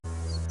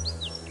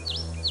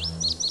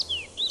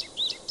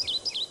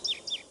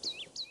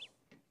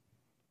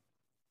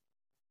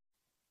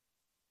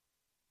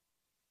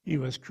He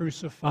was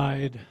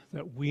crucified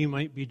that we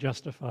might be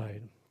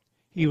justified.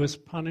 He was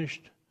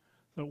punished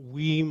that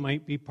we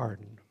might be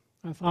pardoned.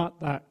 I thought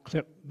that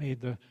clip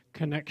made the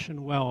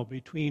connection well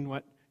between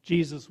what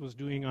Jesus was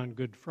doing on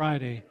Good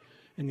Friday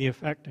and the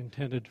effect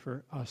intended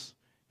for us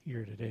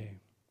here today.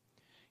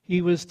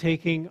 He was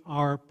taking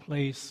our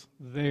place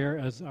there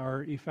as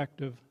our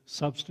effective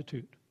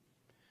substitute.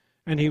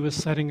 And he was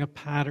setting a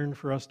pattern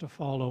for us to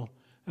follow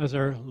as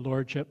our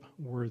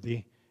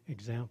lordship-worthy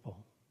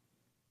example.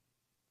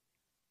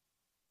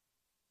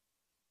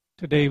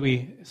 Today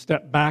we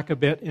step back a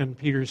bit in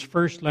Peter's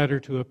first letter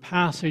to a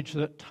passage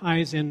that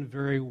ties in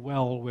very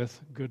well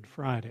with Good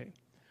Friday.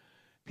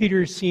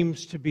 Peter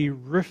seems to be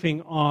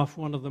riffing off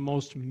one of the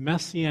most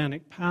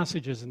messianic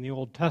passages in the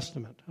Old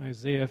Testament,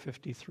 Isaiah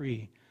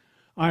 53,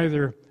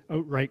 either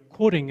outright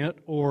quoting it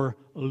or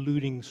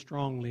alluding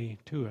strongly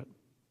to it.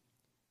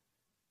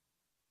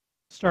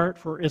 Start,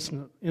 for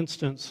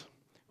instance,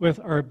 with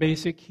our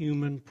basic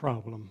human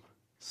problem,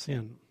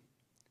 sin.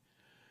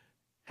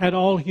 Had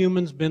all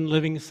humans been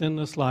living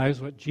sinless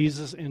lives, what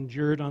Jesus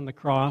endured on the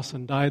cross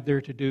and died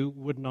there to do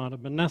would not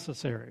have been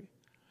necessary.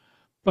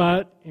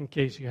 But, in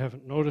case you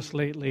haven't noticed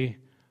lately,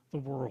 the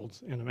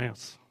world's in a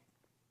mess.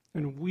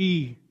 And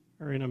we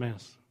are in a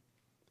mess.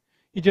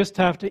 You just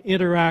have to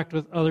interact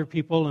with other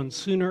people, and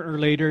sooner or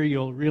later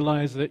you'll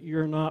realize that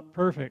you're not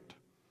perfect.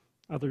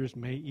 Others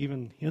may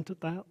even hint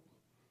at that.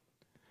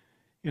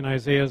 In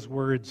Isaiah's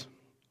words,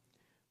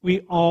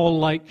 "We all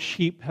like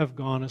sheep have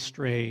gone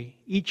astray.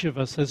 Each of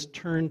us has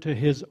turned to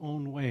his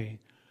own way,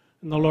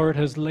 and the Lord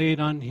has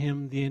laid on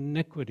him the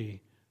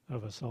iniquity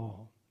of us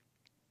all."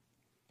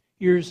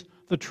 Here's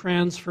the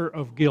transfer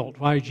of guilt,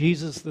 why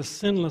Jesus, the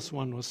sinless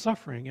one, was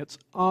suffering. It's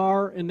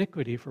our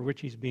iniquity for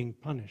which he's being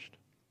punished.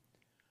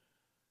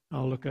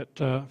 I'll look at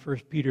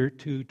 1 Peter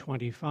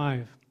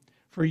 2:25.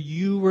 "For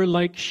you were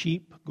like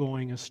sheep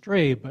going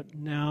astray, but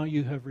now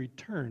you have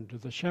returned to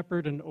the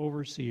shepherd and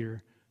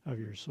overseer of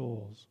your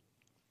souls."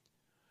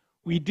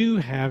 We do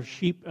have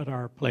sheep at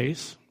our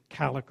place,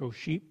 calico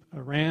sheep,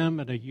 a ram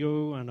and a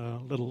ewe and a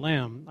little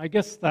lamb. I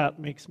guess that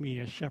makes me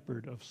a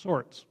shepherd of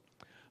sorts.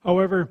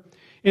 However,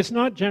 it's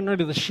not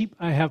generally the sheep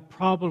I have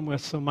problem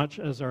with so much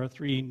as our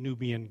 3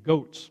 Nubian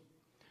goats.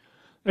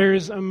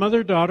 There's a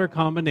mother-daughter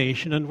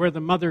combination, and where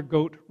the mother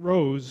goat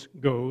Rose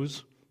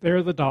goes,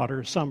 there the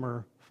daughter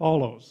Summer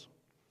follows.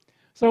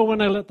 So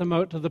when I let them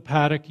out to the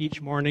paddock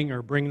each morning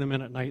or bring them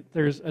in at night,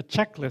 there's a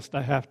checklist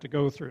I have to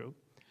go through.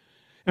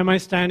 Am I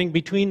standing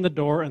between the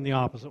door and the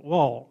opposite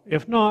wall?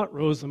 If not,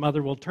 Rose the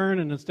mother will turn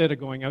and instead of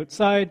going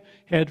outside,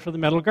 head for the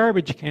metal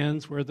garbage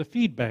cans where the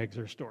feed bags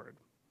are stored.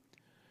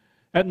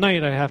 At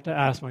night I have to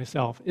ask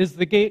myself, is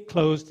the gate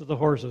closed to the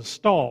horse's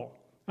stall?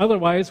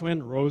 Otherwise,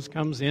 when Rose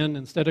comes in,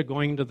 instead of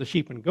going to the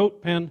sheep and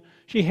goat pen,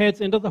 she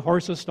heads into the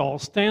horse's stall,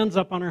 stands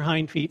up on her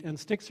hind feet, and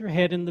sticks her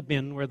head in the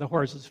bin where the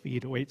horse's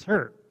feed awaits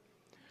her.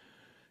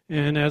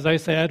 And as I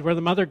said, where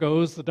the mother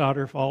goes, the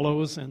daughter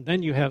follows, and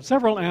then you have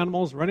several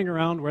animals running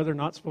around where they're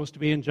not supposed to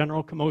be in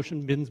general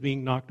commotion, bins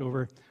being knocked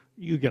over.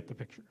 You get the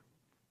picture.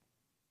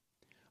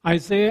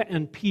 Isaiah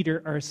and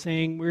Peter are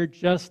saying we're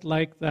just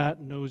like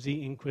that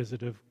nosy,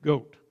 inquisitive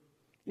goat.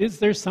 Is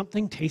there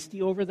something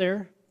tasty over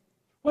there?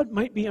 What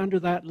might be under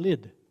that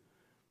lid?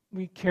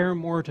 We care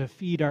more to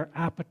feed our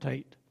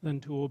appetite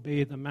than to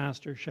obey the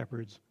master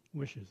shepherd's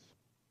wishes.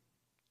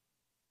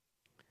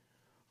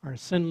 Our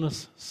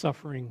sinless,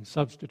 suffering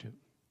substitute.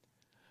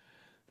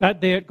 That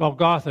day at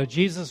Golgotha,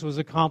 Jesus was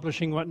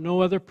accomplishing what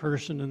no other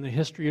person in the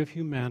history of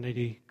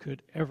humanity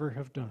could ever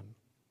have done.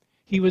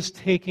 He was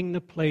taking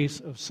the place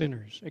of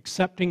sinners,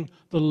 accepting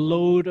the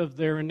load of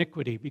their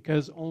iniquity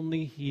because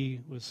only he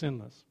was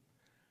sinless.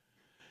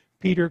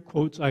 Peter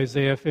quotes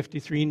Isaiah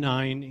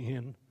 53:9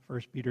 in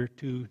 1 Peter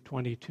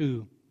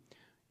 2:22.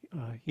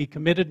 He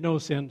committed no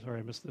sin. Sorry,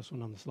 I missed this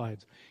one on the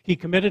slides. He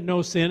committed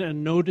no sin,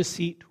 and no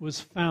deceit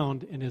was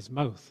found in his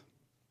mouth.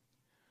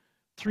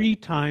 3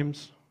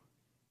 times,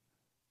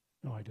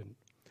 no, I didn't.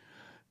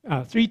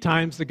 3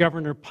 times the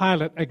governor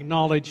Pilate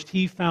acknowledged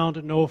he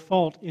found no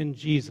fault in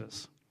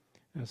Jesus.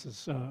 This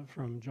is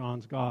from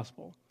John's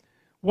Gospel.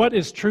 "What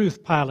is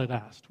truth?" Pilate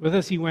asked. With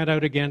this, he went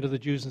out again to the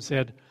Jews and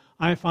said,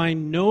 "I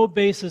find no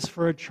basis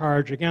for a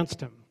charge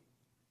against him."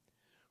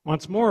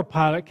 Once more,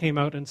 Pilate came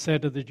out and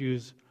said to the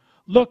Jews,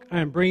 "Look, I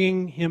am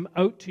bringing him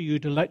out to you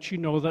to let you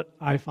know that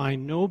I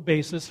find no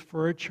basis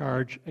for a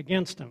charge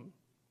against him."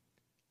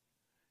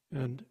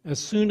 And as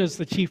soon as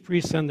the chief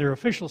priests and their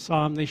officials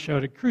saw him, they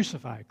shouted,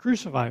 "Crucify,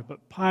 crucify."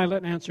 But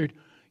Pilate answered,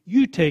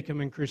 "You take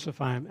him and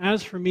crucify him.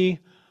 As for me,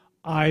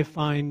 I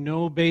find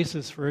no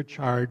basis for a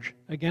charge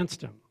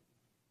against him."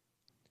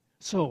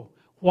 So,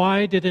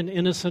 why did an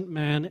innocent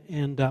man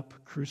end up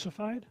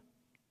crucified?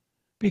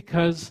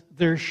 Because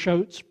their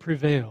shouts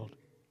prevailed.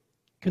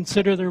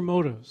 Consider their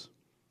motives.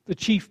 The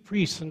chief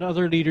priests and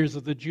other leaders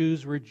of the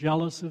Jews were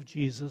jealous of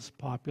Jesus'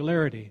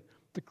 popularity,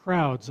 the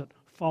crowds that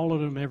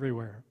followed him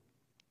everywhere.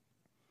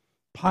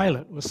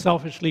 Pilate was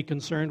selfishly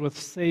concerned with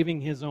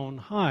saving his own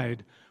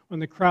hide when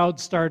the crowd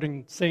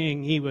started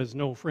saying he was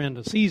no friend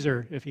of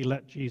Caesar if he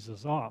let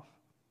Jesus off.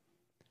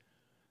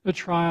 The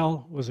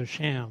trial was a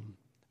sham,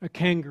 a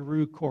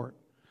kangaroo court,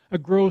 a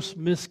gross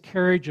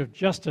miscarriage of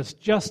justice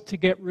just to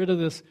get rid of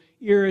this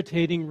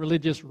irritating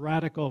religious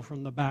radical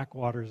from the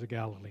backwaters of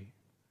Galilee.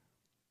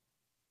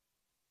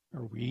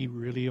 Are we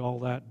really all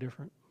that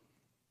different?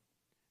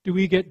 Do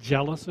we get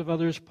jealous of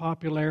others'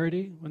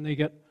 popularity when they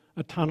get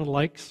a ton of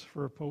likes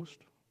for a post?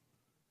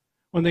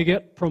 When they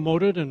get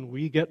promoted and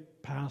we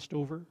get passed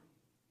over?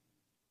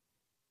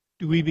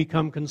 Do we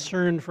become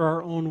concerned for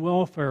our own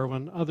welfare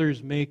when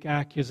others make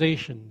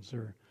accusations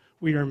or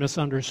we are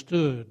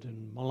misunderstood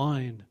and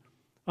maligned,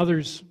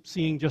 others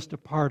seeing just a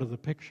part of the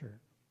picture?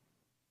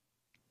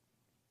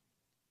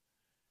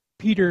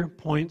 Peter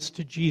points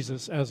to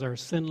Jesus as our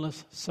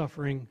sinless,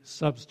 suffering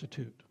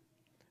substitute.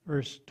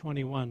 Verse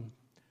 21.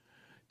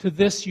 To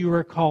this you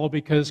are called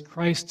because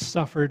Christ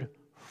suffered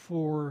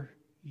for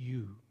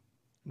you.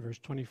 In verse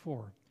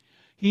 24.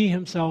 He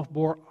himself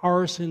bore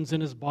our sins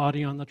in his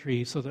body on the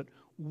tree so that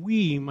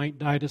we might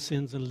die to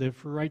sins and live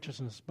for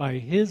righteousness. By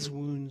his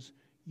wounds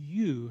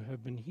you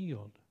have been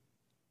healed.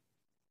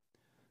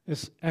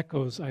 This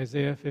echoes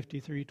Isaiah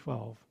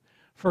 53:12.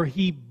 For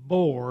he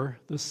bore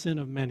the sin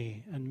of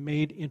many and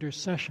made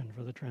intercession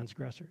for the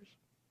transgressors.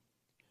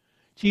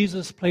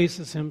 Jesus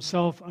places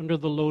himself under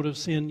the load of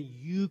sin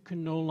you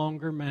can no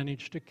longer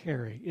manage to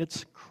carry.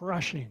 It's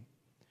crushing.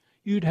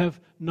 You'd have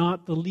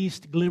not the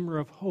least glimmer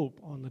of hope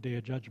on the day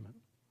of judgment.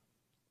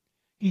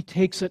 He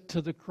takes it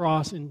to the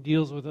cross and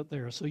deals with it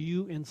there, so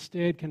you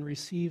instead can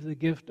receive the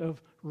gift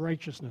of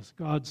righteousness,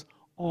 God's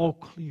all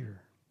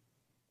clear.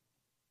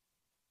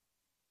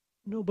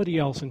 Nobody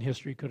else in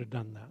history could have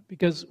done that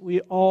because we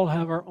all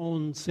have our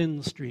own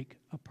sin streak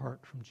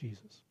apart from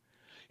Jesus.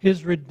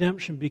 His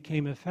redemption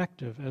became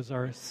effective as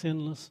our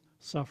sinless,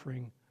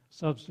 suffering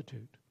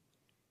substitute.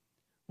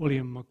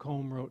 William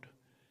Macomb wrote,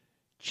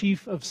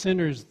 Chief of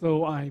sinners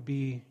though I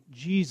be,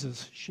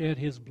 Jesus shed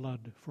his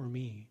blood for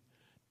me,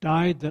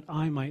 died that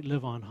I might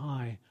live on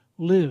high,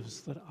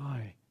 lives that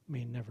I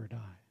may never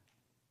die.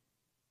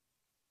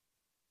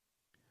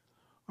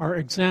 Our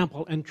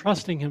example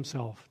entrusting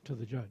himself to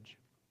the judge.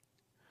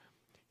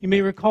 You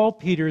may recall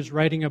Peter's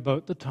writing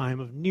about the time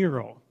of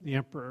Nero, the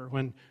emperor,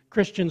 when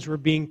Christians were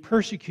being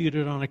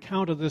persecuted on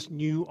account of this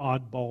new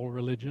oddball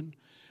religion,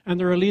 and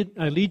their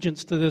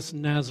allegiance to this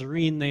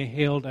Nazarene they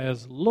hailed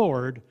as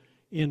Lord,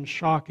 in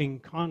shocking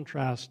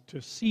contrast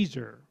to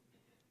Caesar.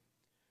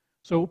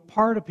 So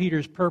part of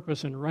Peter's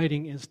purpose in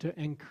writing is to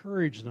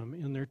encourage them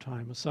in their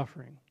time of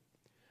suffering.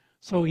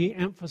 So he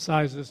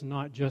emphasizes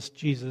not just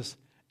Jesus'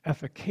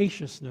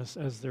 efficaciousness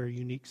as their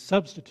unique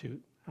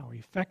substitute, how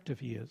effective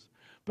he is,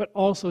 but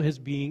also his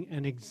being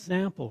an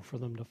example for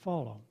them to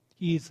follow.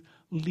 He's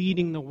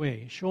leading the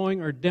way,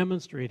 showing or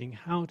demonstrating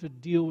how to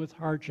deal with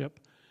hardship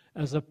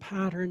as a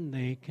pattern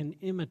they can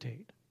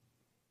imitate.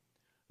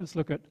 Let's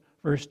look at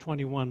verse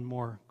 21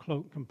 more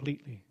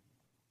completely.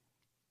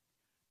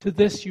 To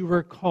this you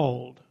were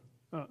called.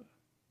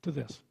 To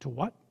this. To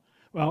what?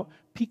 Well,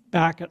 peek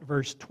back at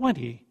verse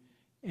 20.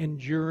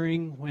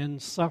 Enduring when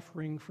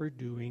suffering for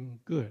doing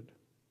good.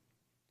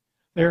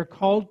 They are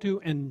called to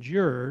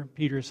endure,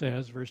 Peter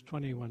says, verse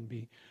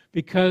 21b,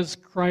 because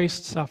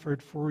Christ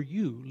suffered for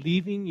you,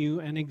 leaving you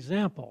an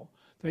example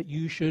that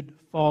you should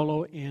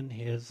follow in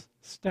his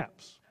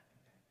steps.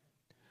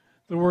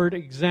 The word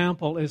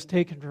example is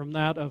taken from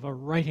that of a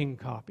writing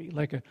copy,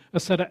 like a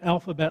set of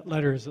alphabet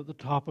letters at the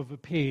top of a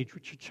page,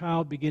 which a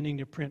child beginning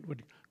to print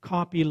would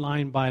copy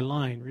line by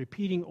line,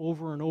 repeating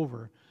over and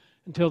over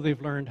until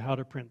they've learned how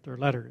to print their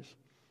letters.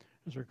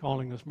 As we're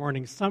calling this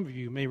morning, some of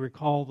you may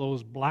recall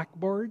those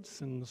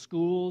blackboards in the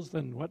schools,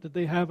 and what did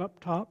they have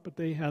up top? But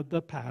they had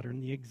the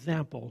pattern, the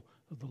example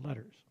of the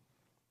letters.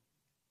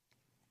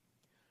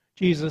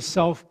 Jesus'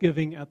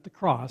 self-giving at the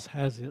cross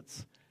has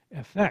its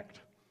effect.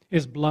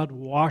 His blood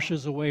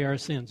washes away our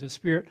sins. His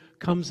Spirit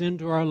comes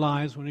into our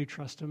lives when we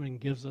trust him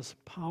and gives us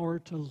power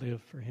to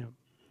live for him.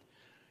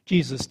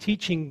 Jesus'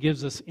 teaching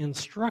gives us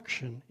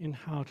instruction in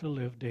how to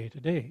live day to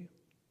day.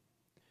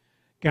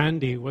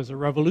 Gandhi was a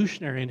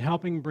revolutionary in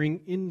helping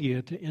bring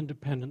India to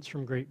independence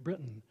from Great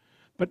Britain.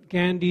 But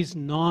Gandhi's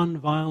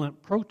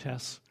nonviolent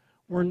protests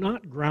were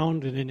not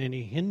grounded in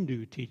any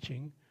Hindu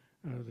teaching.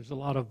 There's a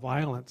lot of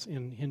violence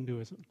in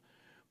Hinduism.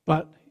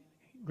 But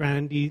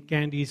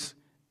Gandhi's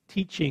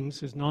teachings,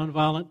 his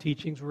nonviolent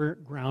teachings, were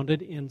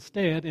grounded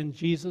instead in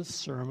Jesus'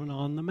 Sermon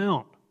on the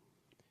Mount.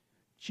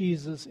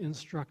 Jesus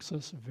instructs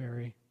us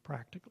very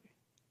practically.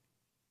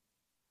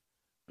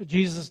 But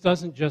Jesus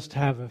doesn't just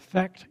have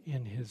effect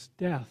in his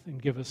death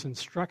and give us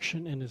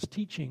instruction in his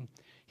teaching.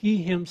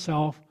 He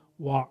himself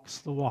walks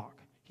the walk.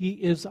 He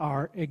is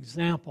our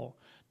example,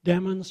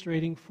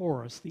 demonstrating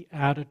for us the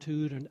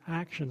attitude and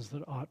actions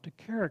that ought to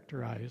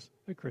characterize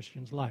a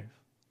Christian's life.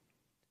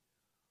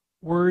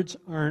 Words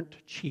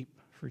aren't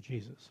cheap for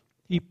Jesus.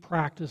 He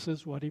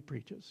practices what he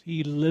preaches.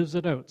 He lives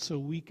it out so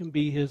we can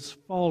be his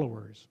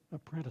followers,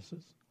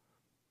 apprentices.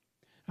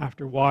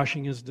 After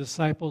washing his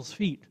disciples'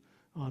 feet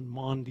on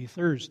Maundy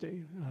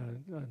Thursday,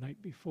 the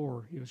night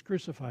before he was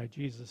crucified,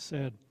 Jesus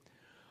said,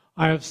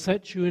 I have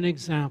set you an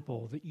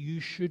example that you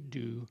should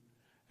do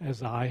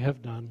as I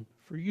have done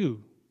for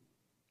you.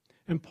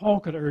 And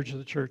Paul could urge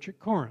the church at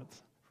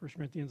Corinth, 1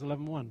 Corinthians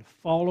 11:1,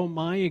 follow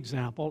my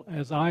example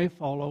as I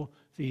follow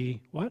the,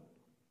 what?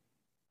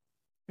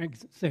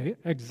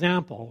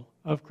 Example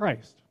of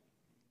Christ.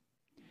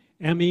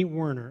 M.E.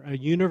 Werner, a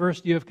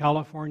University of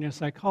California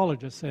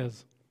psychologist,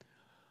 says,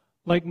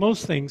 like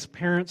most things,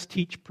 parents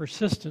teach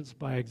persistence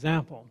by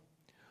example.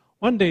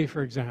 One day,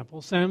 for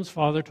example, Sam's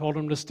father told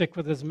him to stick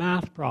with his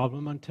math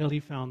problem until he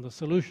found the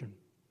solution.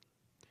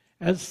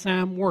 As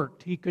Sam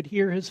worked, he could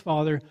hear his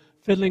father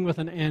fiddling with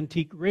an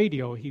antique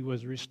radio he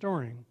was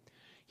restoring.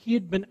 He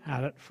had been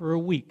at it for a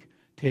week,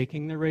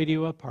 taking the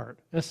radio apart,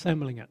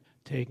 assembling it,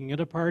 taking it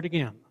apart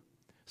again.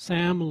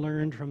 Sam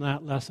learned from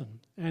that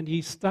lesson, and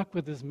he stuck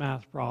with his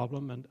math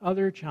problem and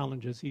other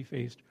challenges he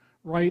faced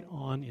right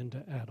on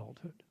into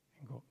adulthood.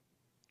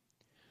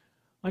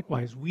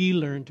 Likewise, we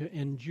learn to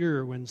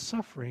endure when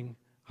suffering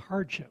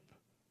hardship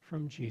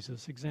from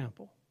Jesus'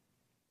 example.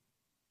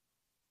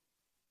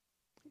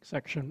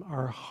 Section,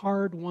 our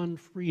hard-won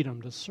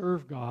freedom to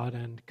serve God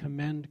and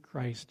commend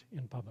Christ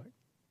in public.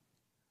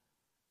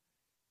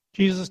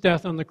 Jesus'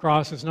 death on the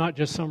cross is not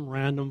just some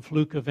random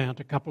fluke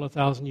event a couple of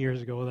thousand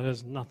years ago that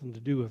has nothing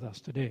to do with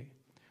us today.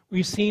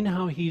 We've seen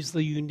how he's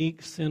the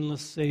unique,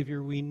 sinless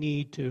Savior we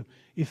need to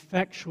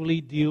effectually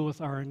deal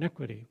with our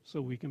iniquity so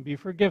we can be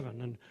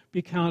forgiven and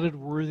be counted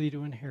worthy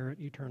to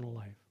inherit eternal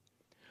life.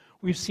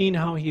 We've seen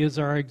how he is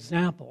our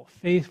example,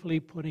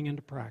 faithfully putting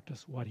into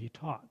practice what he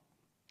taught.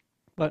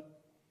 But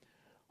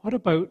what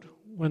about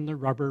when the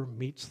rubber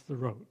meets the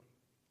road?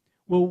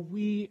 Will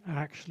we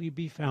actually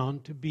be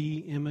found to be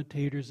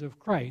imitators of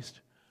Christ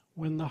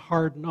when the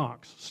hard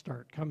knocks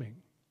start coming?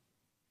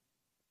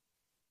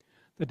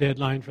 The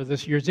deadline for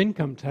this year's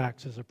income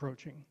tax is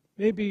approaching.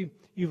 Maybe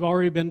you've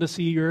already been to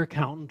see your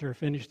accountant or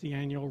finished the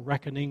annual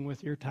reckoning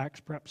with your tax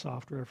prep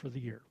software for the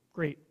year.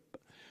 Great.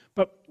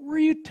 But were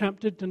you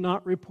tempted to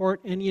not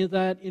report any of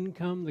that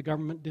income the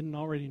government didn't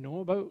already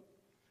know about?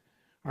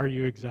 Are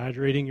you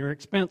exaggerating your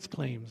expense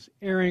claims,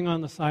 erring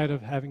on the side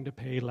of having to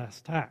pay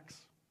less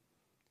tax?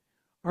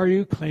 Are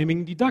you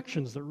claiming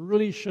deductions that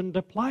really shouldn't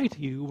apply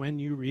to you when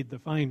you read the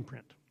fine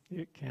print?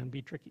 It can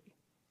be tricky.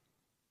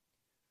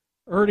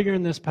 Earlier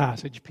in this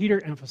passage,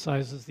 Peter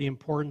emphasizes the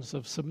importance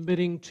of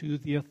submitting to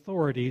the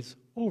authorities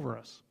over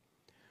us.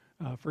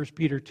 1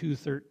 Peter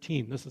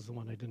 2:13, this is the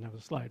one I didn't have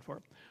a slide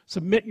for.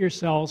 Submit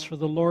yourselves for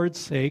the Lord's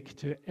sake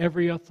to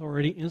every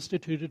authority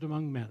instituted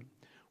among men,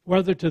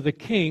 whether to the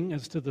king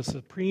as to the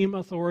supreme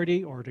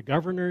authority or to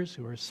governors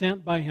who are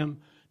sent by him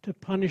to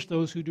punish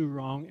those who do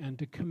wrong and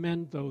to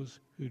commend those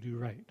who do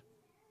right.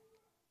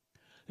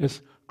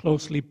 This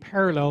closely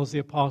parallels the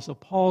Apostle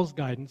Paul's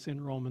guidance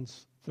in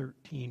Romans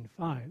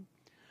 13:5.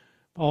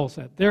 Paul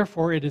said,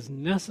 therefore it is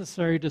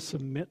necessary to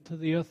submit to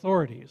the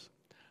authorities,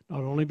 not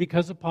only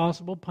because of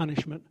possible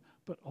punishment,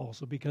 but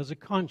also because of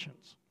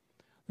conscience.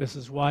 This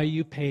is why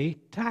you pay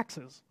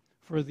taxes,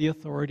 for the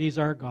authorities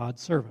are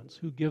God's servants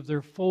who give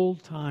their full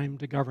time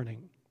to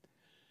governing.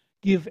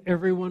 Give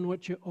everyone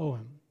what you owe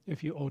him.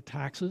 If you owe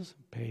taxes,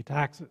 pay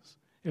taxes.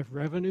 If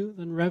revenue,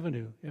 then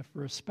revenue. If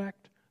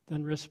respect,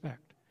 then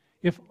respect.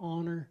 If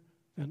honor,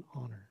 then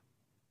honor.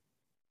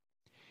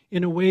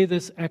 In a way,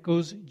 this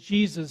echoes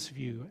Jesus'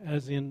 view,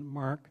 as in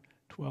Mark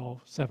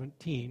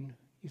 12:17.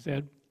 He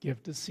said,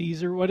 give to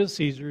Caesar what is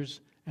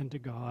Caesar's, and to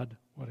God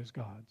what is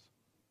God's.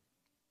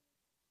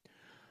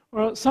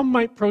 Well, some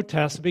might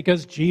protest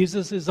because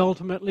Jesus is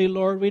ultimately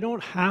Lord. We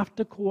don't have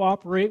to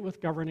cooperate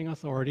with governing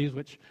authorities,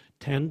 which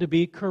tend to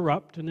be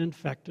corrupt and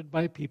infected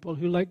by people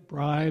who like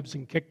bribes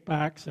and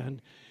kickbacks,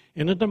 and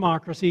in a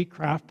democracy,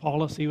 craft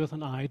policy with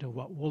an eye to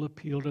what will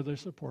appeal to their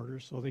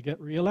supporters so they get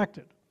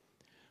reelected.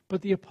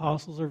 But the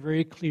apostles are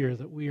very clear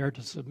that we are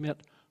to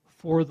submit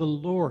for the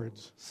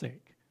Lord's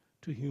sake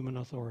to human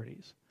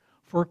authorities,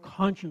 for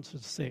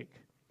conscience's sake,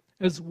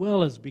 as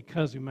well as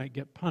because we might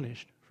get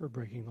punished for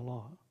breaking the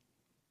law.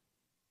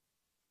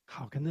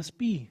 How can this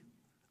be?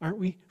 Aren't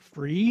we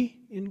free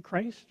in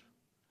Christ?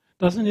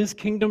 Doesn't his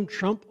kingdom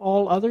trump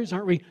all others?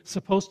 Aren't we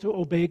supposed to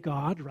obey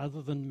God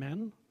rather than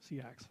men? See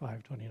Acts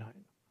 5:29.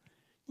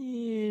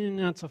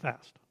 Not so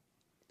fast.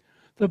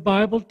 The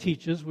Bible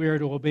teaches we are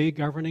to obey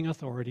governing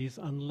authorities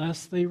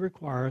unless they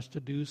require us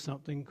to do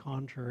something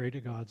contrary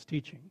to God's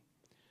teaching.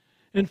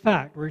 In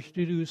fact, we're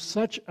to do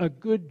such a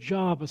good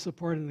job of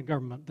supporting the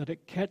government that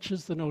it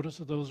catches the notice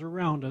of those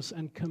around us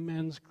and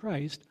commends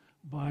Christ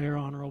by our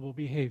honorable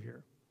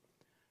behavior.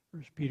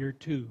 1 Peter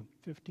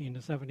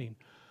 2:15-17.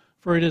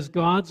 For it is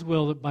God's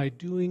will that by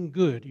doing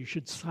good you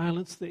should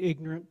silence the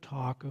ignorant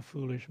talk of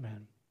foolish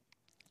men.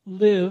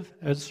 Live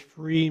as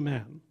free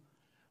men,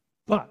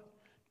 but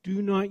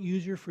do not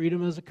use your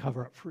freedom as a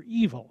cover-up for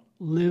evil.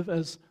 Live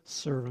as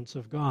servants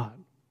of God.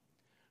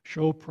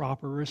 Show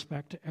proper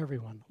respect to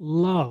everyone.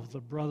 Love the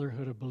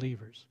brotherhood of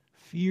believers.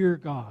 Fear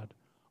God.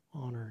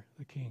 Honor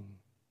the king.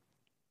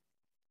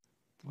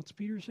 What's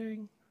Peter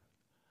saying?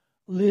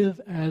 Live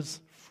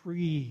as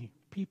free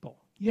people.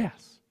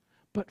 Yes,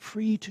 but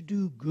free to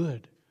do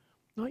good.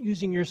 Not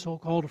using your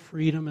so-called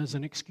freedom as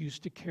an excuse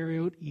to carry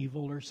out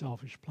evil or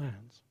selfish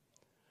plans.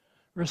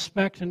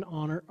 Respect and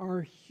honor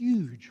are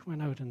huge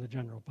when out in the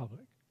general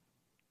public.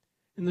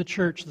 In the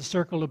church, the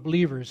circle of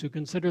believers who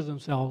consider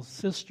themselves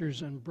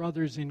sisters and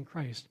brothers in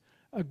Christ,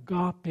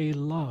 agape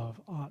love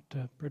ought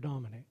to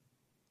predominate.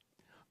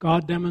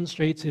 God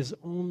demonstrates his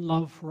own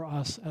love for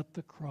us at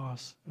the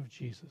cross of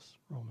Jesus,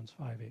 Romans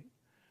 5:8,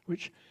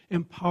 which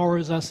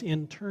empowers us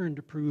in turn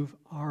to prove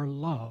our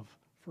love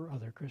for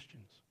other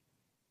Christians.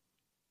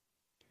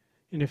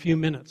 In a few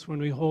minutes, when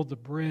we hold the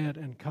bread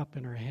and cup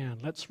in our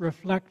hand, let's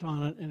reflect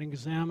on it and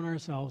examine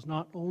ourselves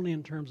not only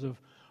in terms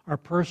of our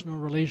personal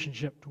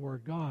relationship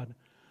toward God,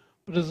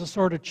 but as a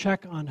sort of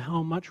check on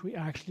how much we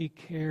actually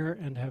care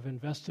and have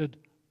invested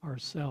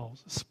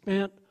ourselves,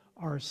 spent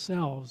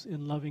ourselves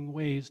in loving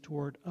ways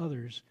toward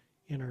others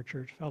in our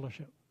church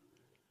fellowship.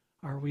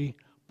 Are we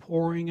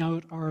pouring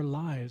out our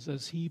lives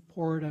as he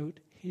poured out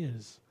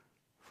his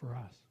for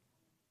us?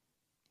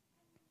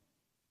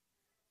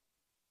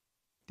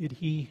 Did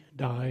he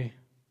die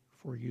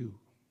for you?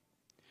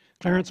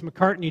 Clarence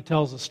Macartney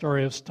tells the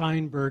story of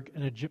Steinberg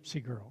and a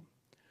gypsy girl.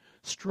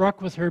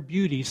 Struck with her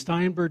beauty,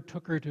 Steinberg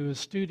took her to his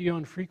studio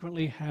and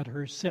frequently had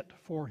her sit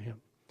for him.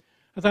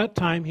 At that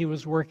time, he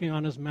was working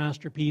on his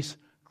masterpiece,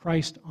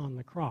 Christ on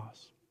the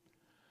Cross.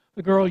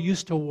 The girl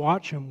used to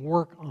watch him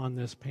work on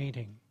this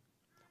painting.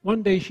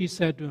 One day she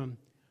said to him,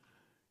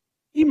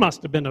 "He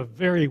must have been a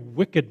very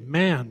wicked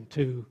man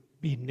to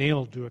be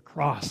nailed to a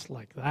cross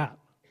like that."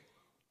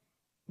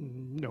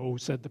 "No,"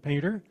 said the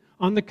painter.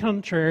 "On the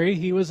contrary,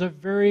 he was a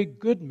very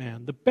good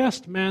man, the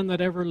best man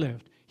that ever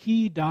lived.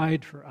 He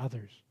died for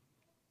others."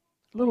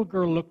 The little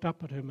girl looked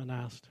up at him and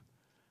asked,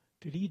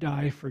 "Did he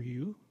die for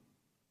you?"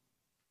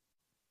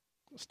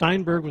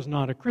 Steinberg was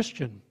not a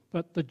Christian,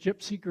 but the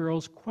gypsy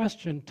girl's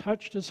question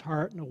touched his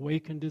heart and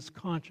awakened his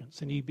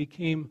conscience, and he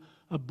became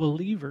a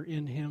believer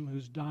in him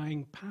whose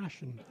dying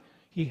passion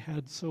he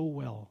had so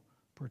well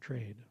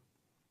portrayed.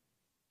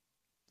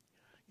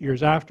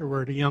 Years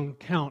afterward, a young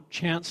count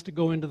chanced to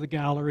go into the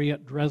gallery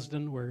at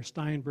Dresden where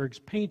Steinberg's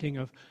painting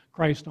of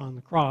Christ on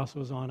the Cross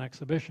was on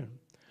exhibition.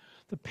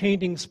 The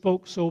painting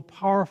spoke so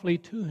powerfully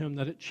to him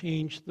that it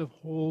changed the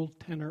whole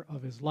tenor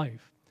of his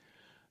life.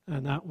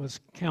 And that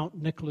was Count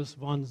Nicholas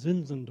von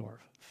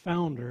Zinzendorf,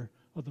 founder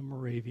of the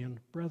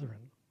Moravian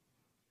Brethren.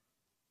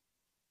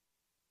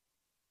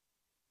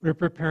 We're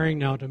preparing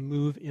now to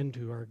move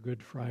into our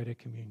Good Friday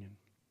communion.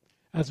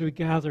 As we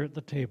gather at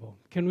the table,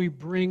 can we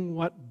bring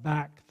what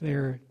back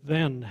there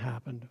then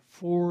happened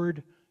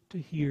forward to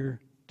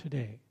here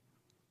today?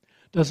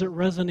 Does it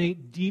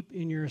resonate deep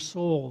in your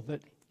soul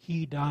that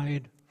he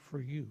died for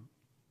you?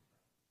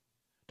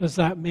 Does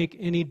that make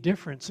any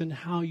difference in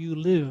how you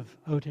live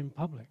out in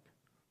public?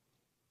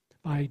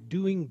 By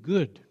doing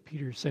good,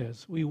 Peter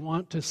says, we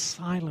want to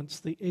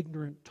silence the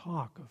ignorant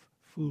talk of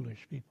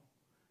foolish people.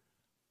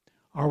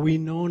 Are we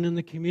known in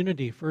the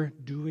community for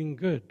doing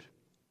good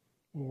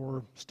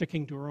or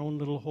sticking to our own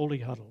little holy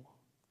huddle?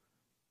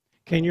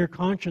 Can your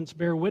conscience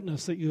bear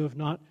witness that you have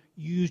not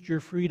used your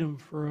freedom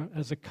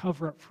as a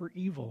cover-up for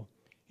evil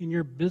in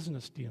your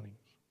business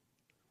dealings,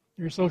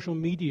 your social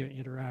media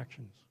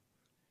interactions,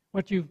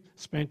 what you've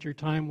spent your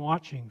time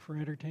watching for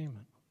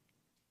entertainment?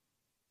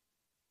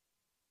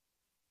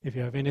 If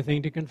you have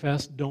anything to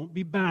confess, don't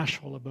be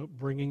bashful about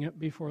bringing it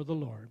before the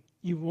Lord.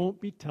 You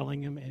won't be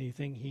telling him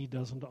anything he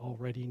doesn't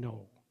already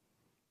know.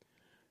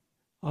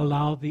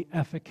 Allow the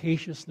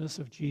efficaciousness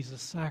of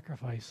Jesus'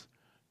 sacrifice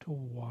to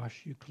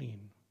wash you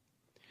clean.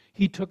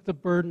 He took the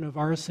burden of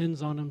our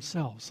sins on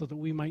himself so that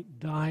we might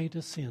die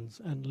to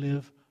sins and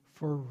live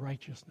for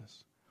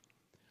righteousness.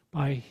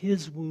 By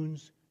his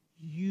wounds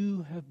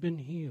you have been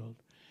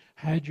healed,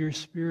 had your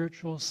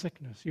spiritual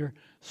sickness, your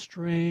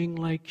straying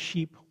like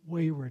sheep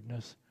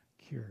waywardness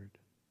cured.